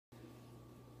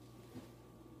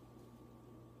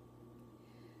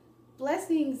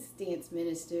Blessings, dance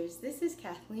ministers. This is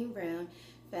Kathleen Brown,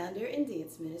 founder and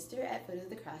dance minister at Foot of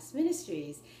the Cross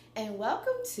Ministries, and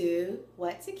welcome to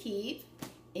What to Keep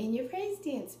in Your Praise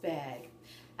Dance Bag.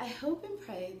 I hope and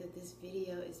pray that this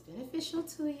video is beneficial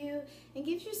to you and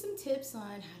gives you some tips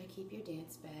on how to keep your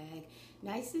dance bag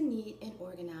nice and neat and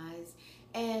organized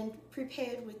and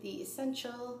prepared with the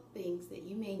essential things that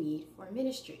you may need for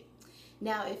ministry.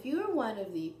 Now, if you are one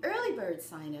of the early bird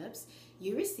signups,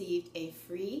 you received a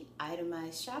free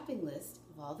itemized shopping list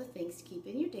of all the things to keep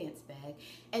in your dance bag,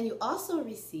 and you also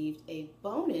received a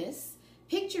bonus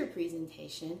picture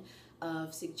presentation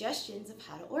of suggestions of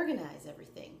how to organize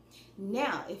everything.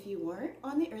 Now, if you weren't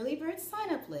on the early bird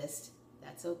sign-up list,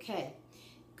 that's okay.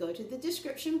 Go to the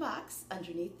description box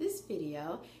underneath this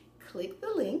video, click the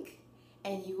link,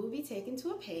 and you will be taken to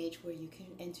a page where you can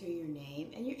enter your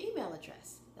name and your email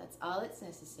address. That's all it's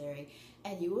necessary,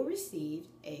 and you will receive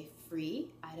a free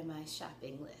itemized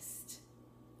shopping list.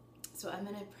 So I'm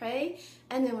going to pray,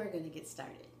 and then we're going to get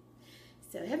started.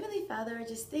 So Heavenly Father, I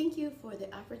just thank you for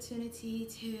the opportunity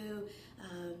to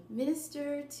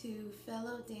minister to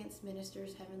fellow dance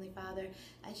ministers. Heavenly Father,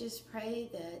 I just pray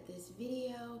that this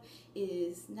video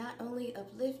is not only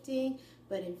uplifting,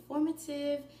 but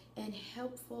informative and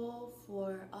helpful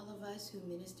for all of us who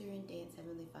minister and dance,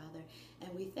 Heavenly Father.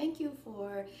 And we thank you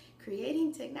for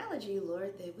creating technology,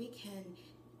 Lord, that we can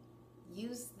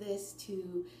use this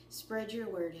to spread your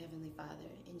word, Heavenly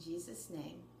Father. In Jesus'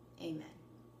 name, amen.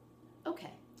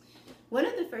 Okay, one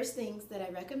of the first things that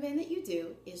I recommend that you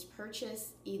do is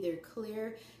purchase either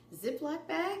clear Ziploc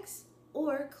bags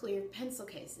or clear pencil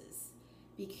cases,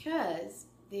 because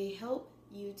they help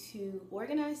you to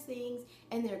organize things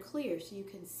and they're clear so you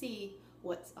can see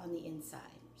what's on the inside.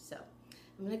 So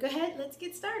I'm going to go ahead, let's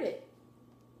get started.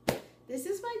 This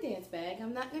is my dance bag.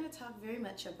 I'm not going to talk very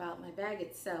much about my bag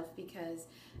itself because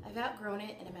I've outgrown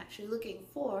it and I'm actually looking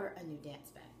for a new dance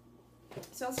bag.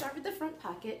 So I'll start with the front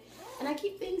pocket, and I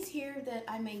keep things here that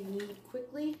I may need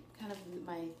quickly, kind of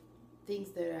my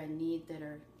things that I need that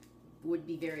would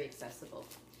be very accessible.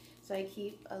 So I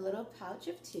keep a little pouch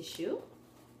of tissue.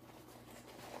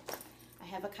 I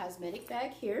have a cosmetic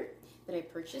bag here that I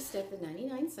purchased at the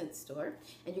 99-cent store,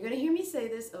 and you're going to hear me say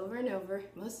this over and over.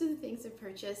 Most of the things I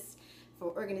purchased for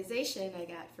organization I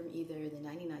got from either the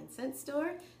 99-cent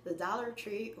store, the Dollar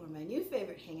Tree, or my new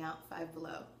favorite hangout, Five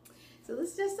Below. So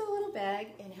this is just a little bag,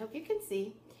 and I hope you can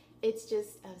see, it's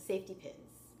just safety pins.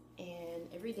 And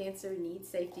every dancer needs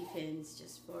safety pins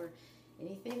just for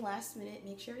anything last minute.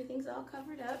 Make sure everything's all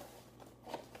covered up.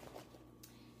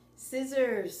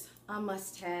 Scissors, a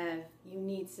must-have. You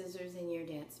need scissors in your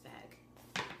dance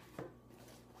bag.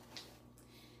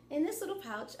 In this little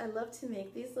pouch, I love to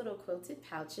make these little quilted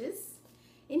pouches.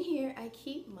 In here, I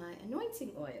keep my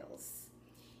anointing oils.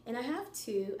 And I have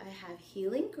two. I have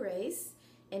Healing Grace,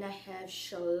 and I have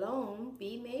Shalom,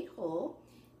 Be Made Whole.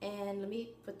 And let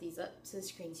me put these up to the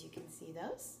screen so you can see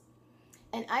those.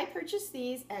 And I purchased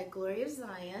these at Glory of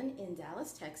Zion in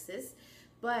Dallas, Texas.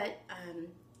 But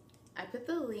I put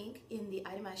the link in the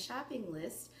itemized shopping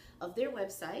list of their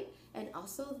website, and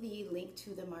also the link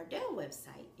to the Mardell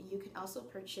website. And you can also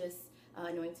purchase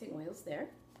anointing oils there.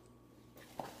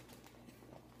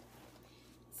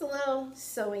 It's a little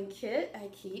sewing kit I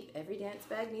keep. Every dance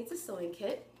bag needs a sewing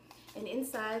kit. And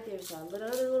inside there's a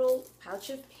little pouch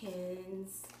of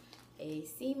pins, a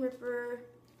seam ripper,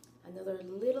 another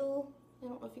little, I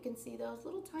don't know if you can see those,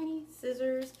 little tiny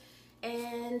scissors,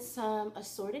 and some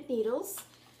assorted needles.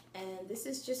 And this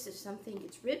is just if something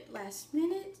gets ripped last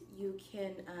minute, you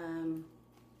can,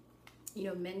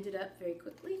 mend it up very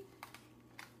quickly.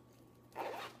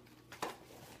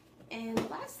 And the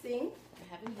last thing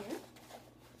I have in here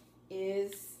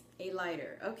is a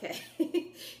lighter. Okay,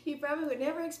 you probably would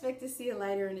never expect to see a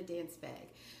lighter in a dance bag,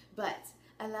 but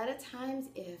a lot of times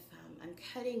if I'm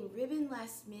cutting ribbon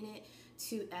last minute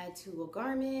to add to a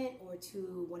garment or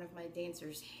to one of my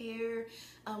dancers' hair,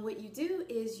 what you do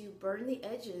is you burn the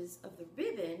edges of the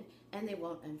ribbon and they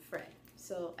won't unfray.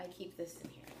 So I keep this in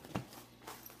here.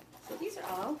 So these are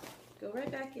all, go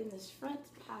right back in this front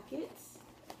pocket.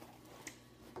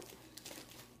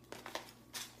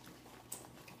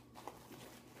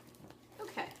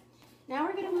 Now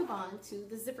we're going to move on to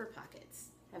the zipper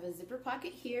pockets. I have a zipper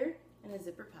pocket here and a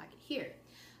zipper pocket here.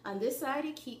 On this side,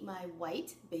 I keep my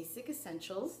white basic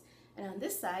essentials, and on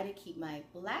this side, I keep my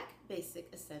black basic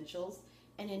essentials,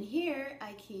 and in here,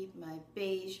 I keep my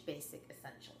beige basic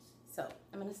essentials. So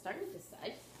I'm going to start with this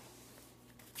side.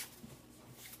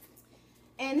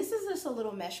 And this is just a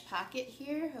little mesh pocket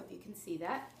here. Hope you can see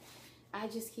that. I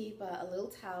just keep a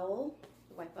little towel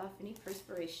to wipe off any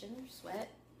perspiration or sweat.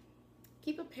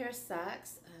 Keep a pair of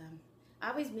socks, I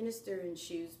always minister in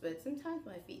shoes, but sometimes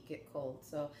my feet get cold,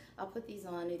 so I'll put these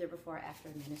on either before or after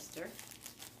I minister.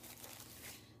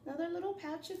 Another little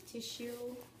pouch of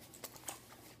tissue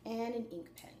and an ink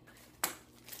pen.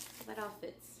 That all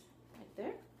fits right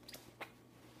there.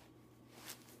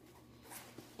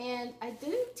 And I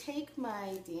do take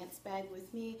my dance bag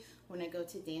with me when I go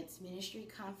to dance ministry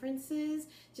conferences,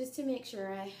 just to make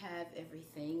sure I have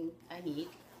everything I need.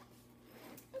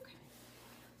 Okay,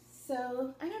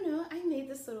 so I don't know, I made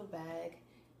this little bag.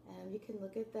 You can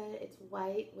look at that. It's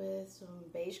white with some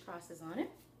beige crosses on it.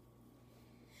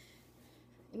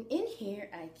 And in here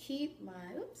I keep my,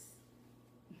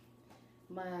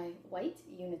 my white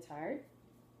unitard.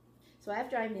 So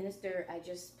after I minister, I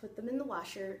just put them in the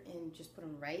washer and just put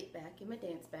them right back in my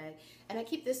dance bag. And I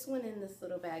keep this one in this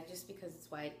little bag just because it's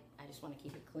white. I just want to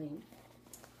keep it clean.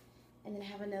 And then I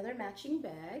have another matching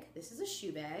bag. This is a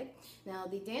shoe bag. Now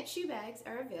the dance shoe bags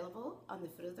are available on the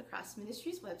Foot of the Cross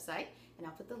Ministries website, and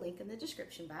I'll put the link in the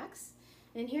description box.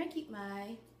 And in here I keep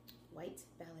my white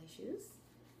ballet shoes.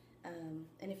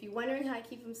 And if you're wondering how I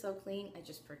keep them so clean, I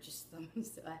just purchased them,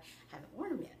 so I haven't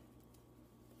worn them yet.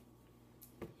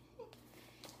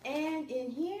 And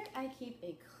in here I keep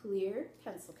a clear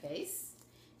pencil case,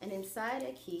 and inside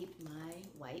I keep my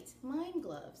white mime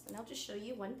gloves, and I'll just show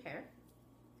you one pair.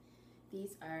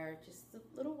 These are just the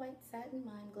little white satin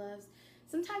mime gloves.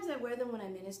 Sometimes I wear them when I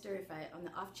minister. If on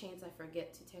the off chance I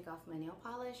forget to take off my nail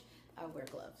polish, I'll wear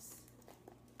gloves.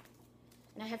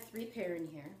 And I have 3 pair in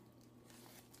here.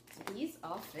 So these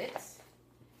all fit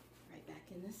right back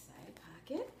in the side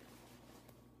pocket.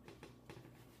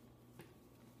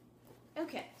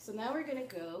 Okay, so now we're gonna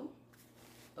go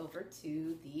over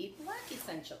to the black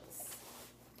essentials.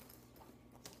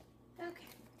 Okay.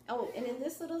 Oh, and in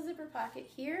this little zipper pocket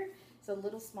here, it's a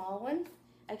little small one.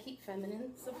 I keep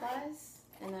feminine supplies,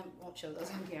 and I won't show those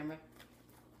on camera.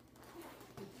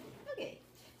 Okay,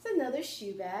 it's another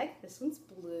shoe bag. This one's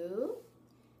blue.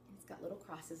 It's got little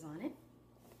crosses on it.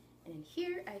 And in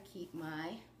here, I keep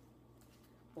my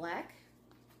black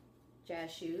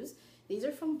jazz shoes. These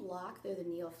are from Block. They're the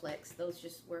Neoflex. Those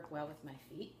just work well with my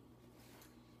feet.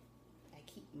 I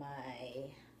keep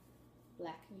my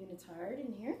black unitard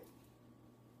in here.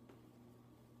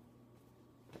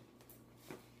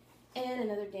 And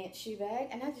another dance shoe bag.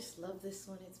 And I just love this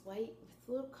one. It's white with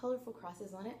little colorful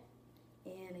crosses on it.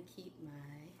 And I keep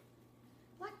my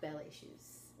black ballet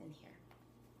shoes in here.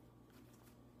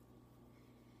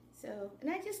 So, and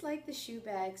I just like the shoe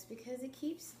bags because it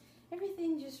keeps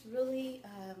everything just really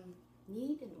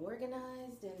neat and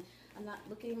organized, and I'm not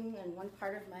looking in one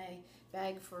part of my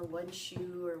bag for one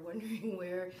shoe or wondering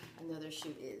where another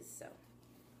shoe is. So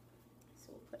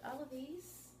we'll put all of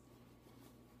these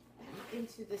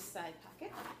into this side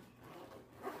pocket.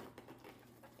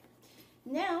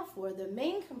 Now for the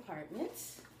main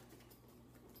compartment,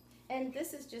 and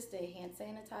this is just a hand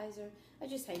sanitizer. I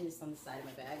just hang this on the side of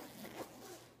my bag.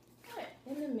 All right,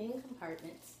 in the main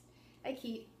compartment, I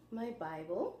keep my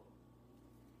Bible.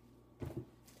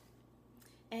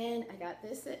 And I got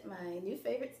this at my new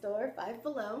favorite store, Five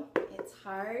Below. It's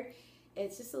hard.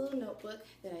 It's just a little notebook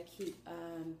that I keep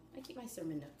my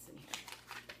sermon notes in here.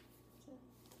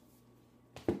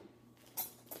 So,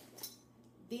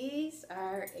 these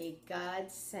are a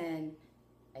godsend,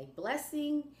 a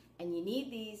blessing, and you need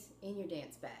these in your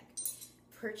dance bag.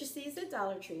 Purchase these at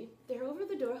Dollar Tree. They're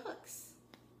over-the-door hooks.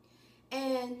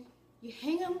 And you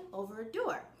hang them over a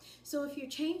door. So if you're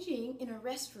changing in a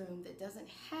restroom that doesn't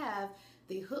have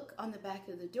the hook on the back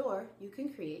of the door, you can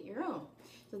create your own.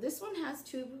 So this one has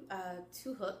two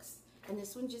hooks, and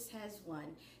this one just has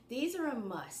one. These are a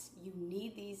must. You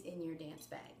need these in your dance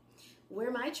bag.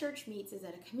 Where my church meets is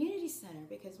at a community center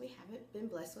because we haven't been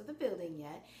blessed with a building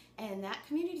yet, and that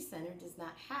community center does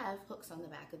not have hooks on the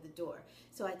back of the door.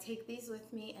 So I take these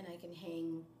with me and I can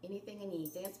hang anything I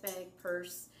need, dance bag,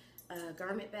 purse,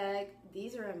 garment bag.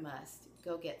 These are a must.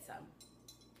 Go get some.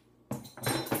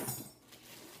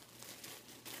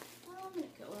 I'm going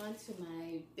to go on to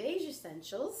my beige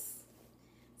essentials.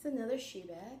 It's another shoe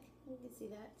bag. You can see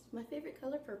that. It's my favorite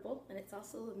color, purple, and it's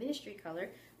also a ministry color,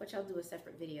 which I'll do a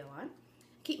separate video on.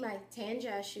 Keep my tan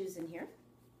jazz shoes in here.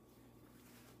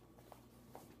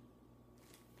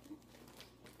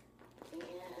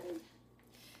 And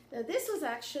now this was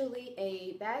actually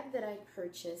a bag that I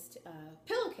purchased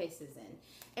pillowcases in.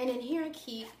 And in here I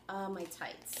keep my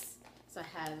tights. So I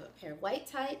have a pair of white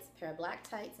tights, a pair of black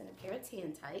tights, and a pair of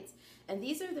tan tights. And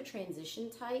these are the transition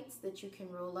tights that you can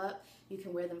roll up. You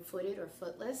can wear them footed or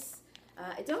footless.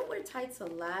 I don't wear tights a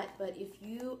lot, but if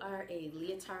you are a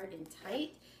leotard and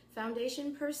tight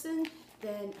foundation person,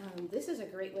 then this is a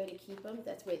great way to keep them.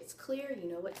 That's way it's clear, you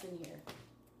know what's in here.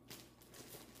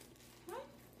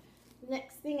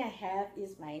 Next thing I have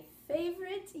is my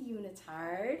favorite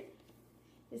unitard.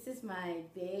 This is my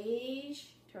beige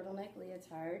turtleneck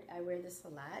leotard. I wear this a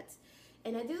lot.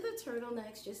 And I do the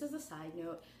turtlenecks just as a side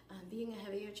note. Being a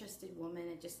heavier chested woman,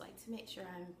 I just like to make sure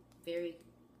I'm very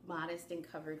modest and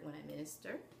covered when I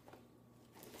minister.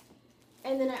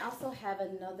 And then I also have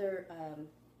another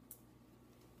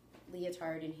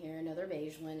leotard in here, another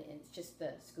beige one. It's just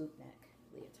the scoop neck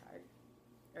leotard,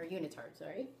 or unitard,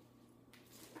 sorry.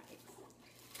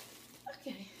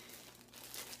 Okay.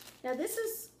 Now this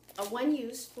is a one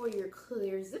use for your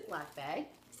clear Ziploc bag,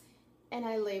 and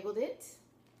I labeled it.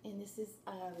 And this is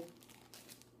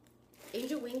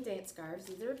Angel Wing dance scarves.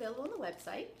 These are available on the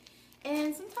website.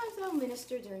 And sometimes I'll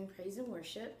minister during praise and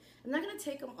worship. I'm not going to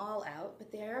take them all out,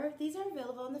 but these are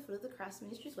available on the Foot of the Cross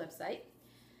Ministries website.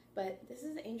 But this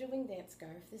is the Angel Wing dance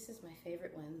scarf. This is my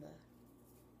favorite one, the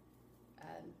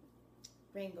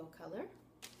rainbow color.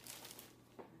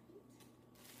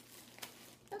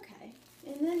 Okay,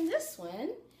 and then this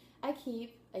one, I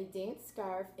keep a dance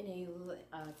scarf in a, it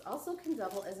also can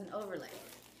double as an overlay.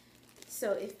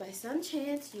 So if by some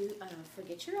chance you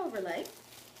forget your overlay,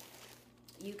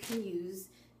 you can use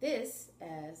this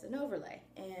as an overlay.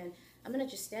 And I'm gonna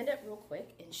just stand up real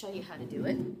quick and show you how to do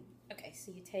it. Okay,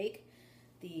 so you take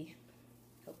the,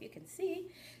 hope you can see,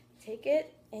 take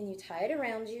it and you tie it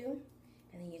around you,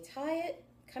 and then you tie it,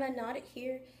 kind of knot it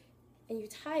here, and you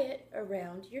tie it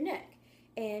around your neck.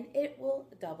 And it will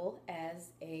double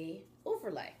as a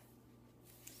overlay.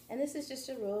 And this is just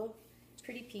a real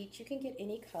pretty peach. You can get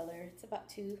any color. It's about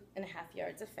 2.5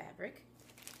 yards of fabric.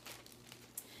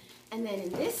 And then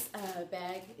in this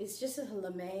bag is just a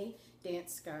lame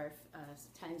dance scarf.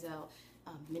 Sometimes I'll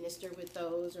minister with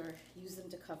those or use them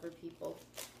to cover people.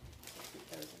 Keep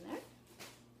those in there.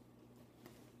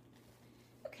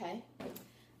 Okay.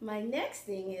 My next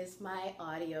thing is my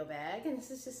audio bag, and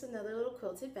this is just another little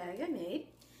quilted bag I made,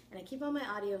 and I keep all my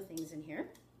audio things in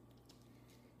here.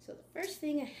 So the first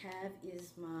thing I have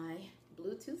is my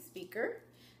Bluetooth speaker.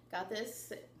 Got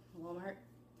this at Walmart,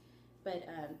 but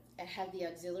I have the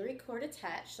auxiliary cord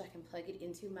attached so I can plug it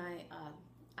into my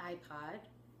iPod,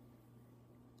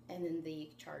 and then the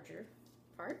charger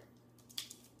part.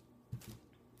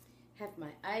 Have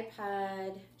my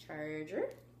iPod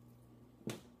charger.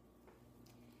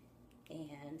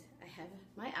 And I have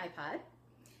my iPod,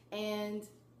 and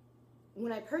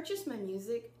when I purchase my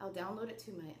music, I'll download it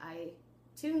to my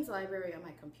iTunes library on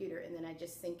my computer, and then I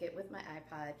just sync it with my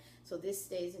iPod, so this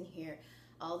stays in here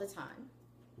all the time.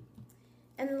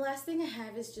 And the last thing I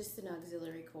have is just an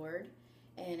auxiliary cord,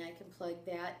 and I can plug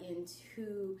that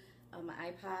into my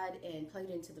iPod and plug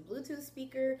it into the Bluetooth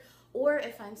speaker, or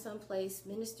if I'm someplace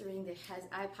ministering that has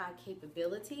iPod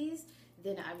capabilities,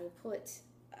 then I will put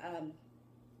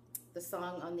the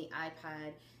song on the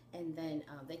iPod, and then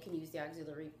they can use the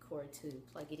auxiliary cord to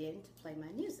plug it in to play my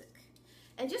music.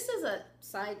 And just as a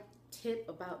side tip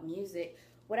about music,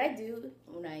 what I do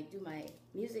when I do my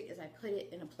music is I put it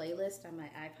in a playlist on my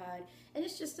iPod, and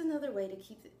it's just another way to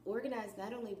keep it organized,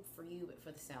 not only for you, but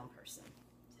for the sound person.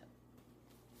 So.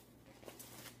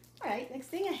 All right, next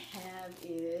thing I have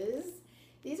is,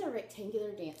 these are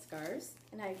rectangular dance scarves,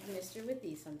 and I minister with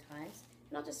these sometimes,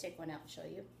 and I'll just take one out and show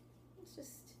you. It's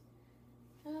just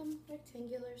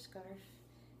rectangular scarf,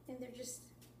 and they're just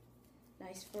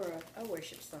nice for a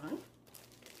worship song.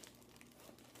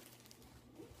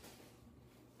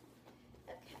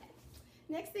 Okay,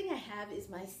 next thing I have is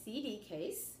my CD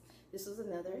case. This was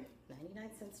another 99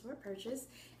 cents for a purchase,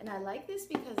 and I like this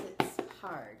because it's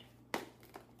hard.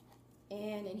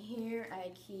 And in here I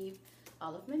keep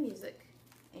all of my music,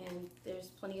 and there's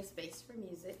plenty of space for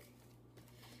music.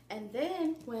 And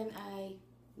then when I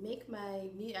make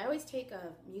I always take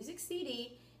a music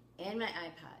CD and my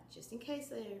iPod, just in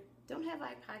case I don't have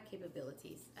iPod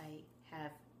capabilities. I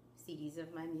have CDs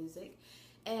of my music,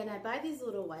 and I buy these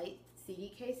little white CD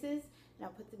cases, and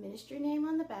I'll put the ministry name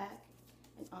on the back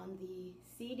and on the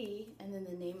CD, and then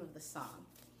the name of the song,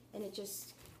 and it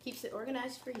just keeps it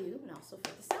organized for you and also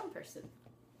for the sound person.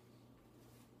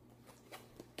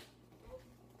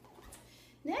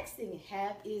 Next thing I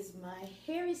have is my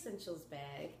hair essentials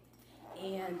bag.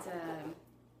 And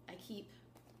I keep,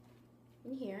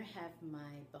 in here I have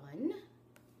my bun,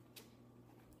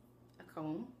 a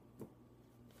comb,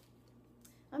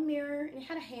 a mirror, and it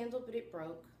had a handle but it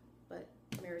broke, but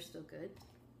the mirror's still good.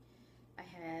 I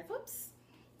have, oops,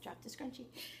 dropped a scrunchie.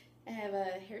 I have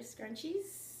hair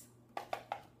scrunchies,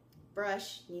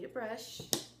 brush, need a brush,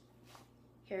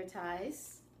 hair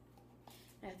ties.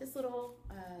 I have this little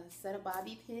set of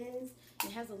bobby pins,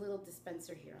 and it has a little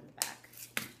dispenser here on the back.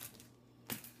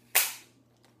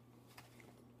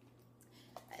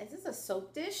 This is a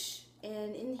soap dish,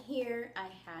 And in here I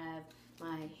have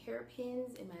my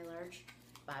hairpins and my large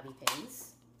bobby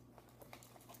pins.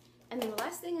 And then the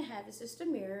last thing I have is just a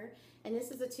mirror, and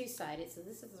this is a two-sided. So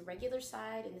this is the regular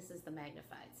side and this is the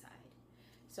magnified side.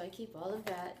 So I keep all of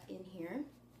that in here.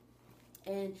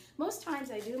 And most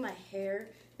times I do my hair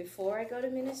before I go to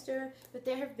minister, but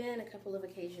there have been a couple of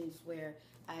occasions where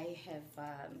I have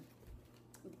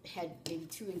had maybe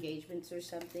 2 engagements or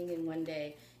something in one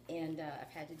day, and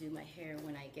I've had to do my hair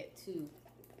when I get to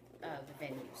the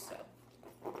venue. So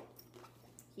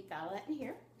keep all that in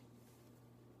here.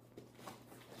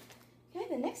 Okay,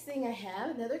 the next thing I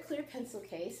have, another clear pencil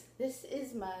case. This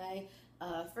is my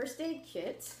first aid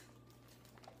kit.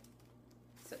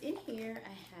 So in here I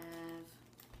have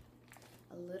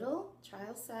a little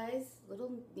trial size,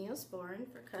 little Neosporin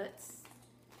for cuts,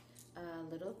 a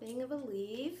little thing of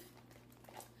Aleve,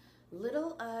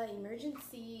 little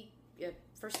emergency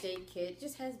first aid kit,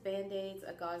 just has band-aids,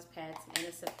 a gauze pads, and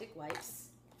antiseptic wipes.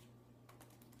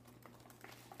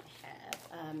 I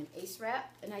have an Ace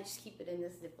Wrap, and I just keep it in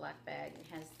this Ziploc bag. It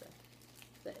has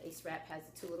the Ace Wrap has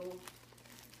the 2 little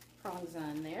prongs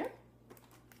on there.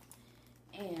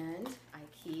 And I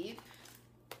keep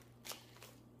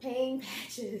pain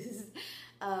patches.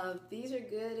 These are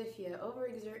good if you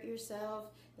overexert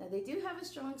yourself. Now they do have a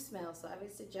strong smell, so I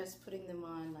would suggest putting them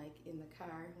on like in the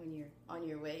car when you're on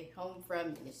your way home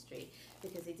from ministry,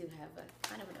 because they do have a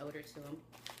kind of an odor to them.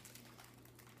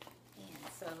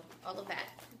 And so all of that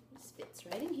just fits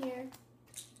right in here,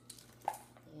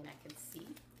 and I can see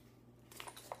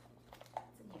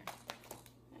it's in here.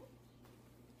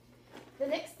 The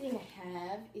next thing I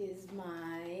have is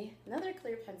another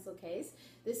clear pencil case.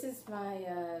 This is my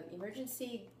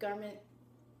emergency garment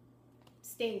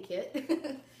stain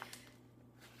kit.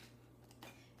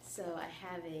 So I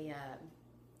have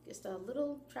just a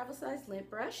little travel size lint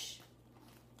brush,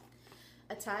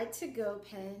 a Tide to Go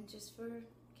pen just for in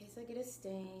case I get a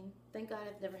stain. Thank God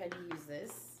I've never had to use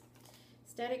this.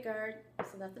 Static guard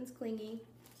so nothing's clingy.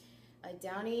 A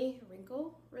Downy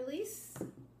wrinkle release.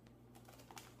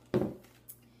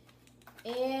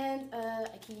 And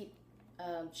I keep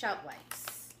shout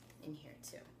wipes in here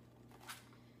too.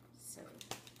 So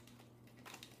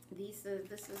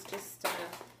this is just in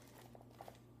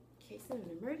case of an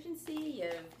emergency. You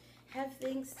have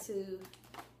things so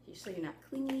you're not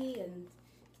clingy and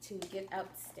to get out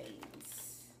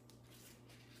stains.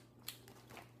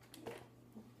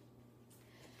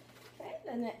 Okay,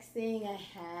 the next thing I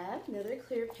have, another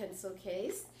clear pencil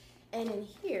case, and in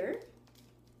here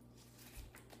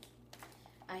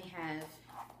I have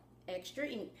extra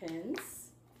ink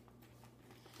pens.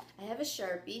 I have a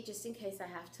Sharpie just in case I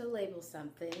have to label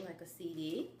something like a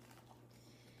CD.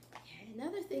 Okay,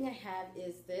 another thing I have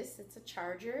is this. It's a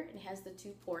charger. It has the 2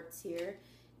 ports here,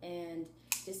 and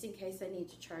just in case I need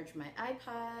to charge my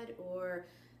iPod or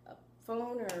a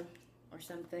phone or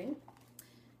something.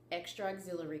 Extra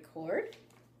auxiliary cord.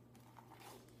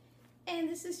 And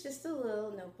this is just a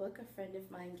little notebook a friend of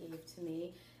mine gave to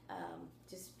me.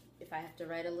 Just if I have to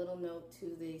write a little note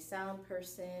to the sound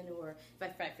person, or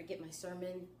if I forget my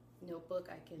sermon notebook,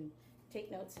 I can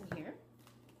take notes in here.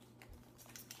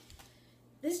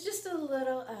 This is just a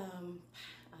little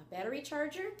battery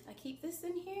charger. I keep this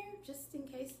in here just in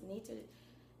case I need to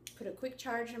put a quick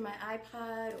charge in my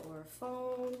iPod or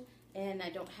phone and I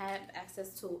don't have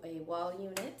access to a wall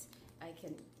unit. I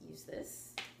can use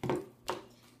this. And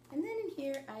then in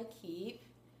here I keep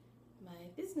my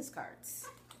business cards.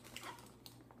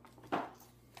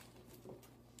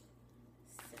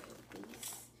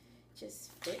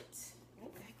 Just fit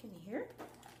right back in here.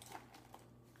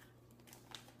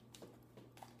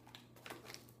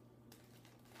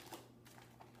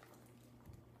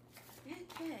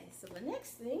 Okay, so the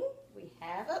next thing we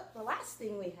have, the last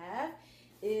thing we have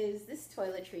is this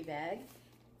toiletry bag.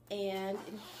 And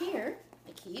in here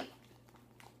I keep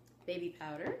baby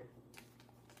powder,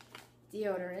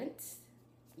 deodorant.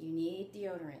 You need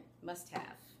deodorant, must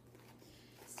have.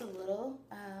 Just a little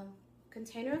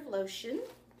container of lotion,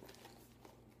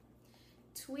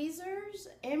 tweezers,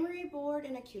 emery board,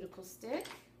 and a cuticle stick,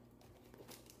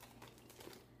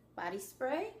 body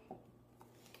spray,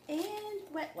 and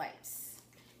wet wipes.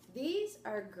 These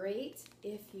are great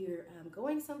if you're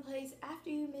going someplace after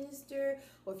you minister,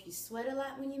 or if you sweat a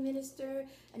lot when you minister.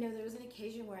 I know there was an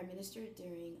occasion where I ministered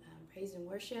during praise and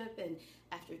worship, and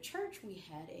after church we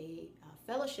had a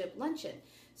fellowship luncheon.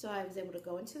 So I was able to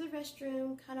go into the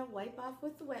restroom, kind of wipe off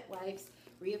with the wet wipes,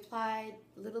 reapplied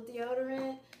a little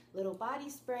deodorant, little body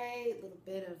spray, a little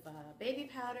bit of baby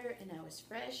powder, and I was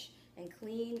fresh and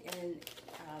clean, and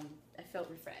I felt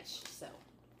refreshed. So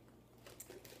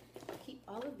I'll keep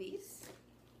all of these,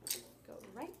 go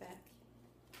right back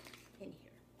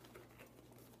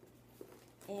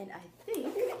And I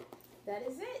think that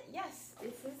is it. Yes,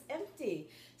 this is empty.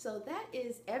 So that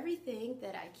is everything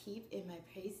that I keep in my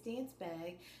praise dance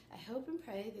bag. I hope and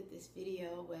pray that this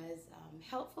video was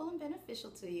helpful and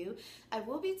beneficial to you. I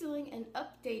will be doing an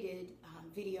updated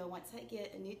video once I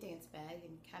get a new dance bag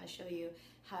and kind of show you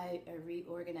how I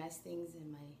reorganize things in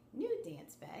my new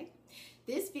dance bag.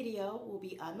 This video will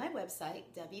be on my website,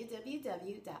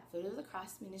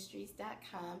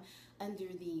 www.footofthecrossministries.com, under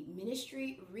the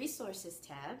Ministry Resources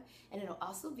tab, and it'll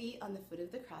also be on the Foot of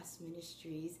the Cross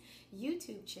Ministries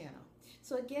YouTube channel.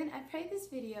 So again, I pray this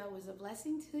video was a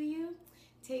blessing to you.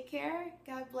 Take care,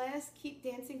 God bless, keep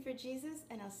dancing for Jesus,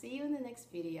 and I'll see you in the next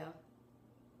video.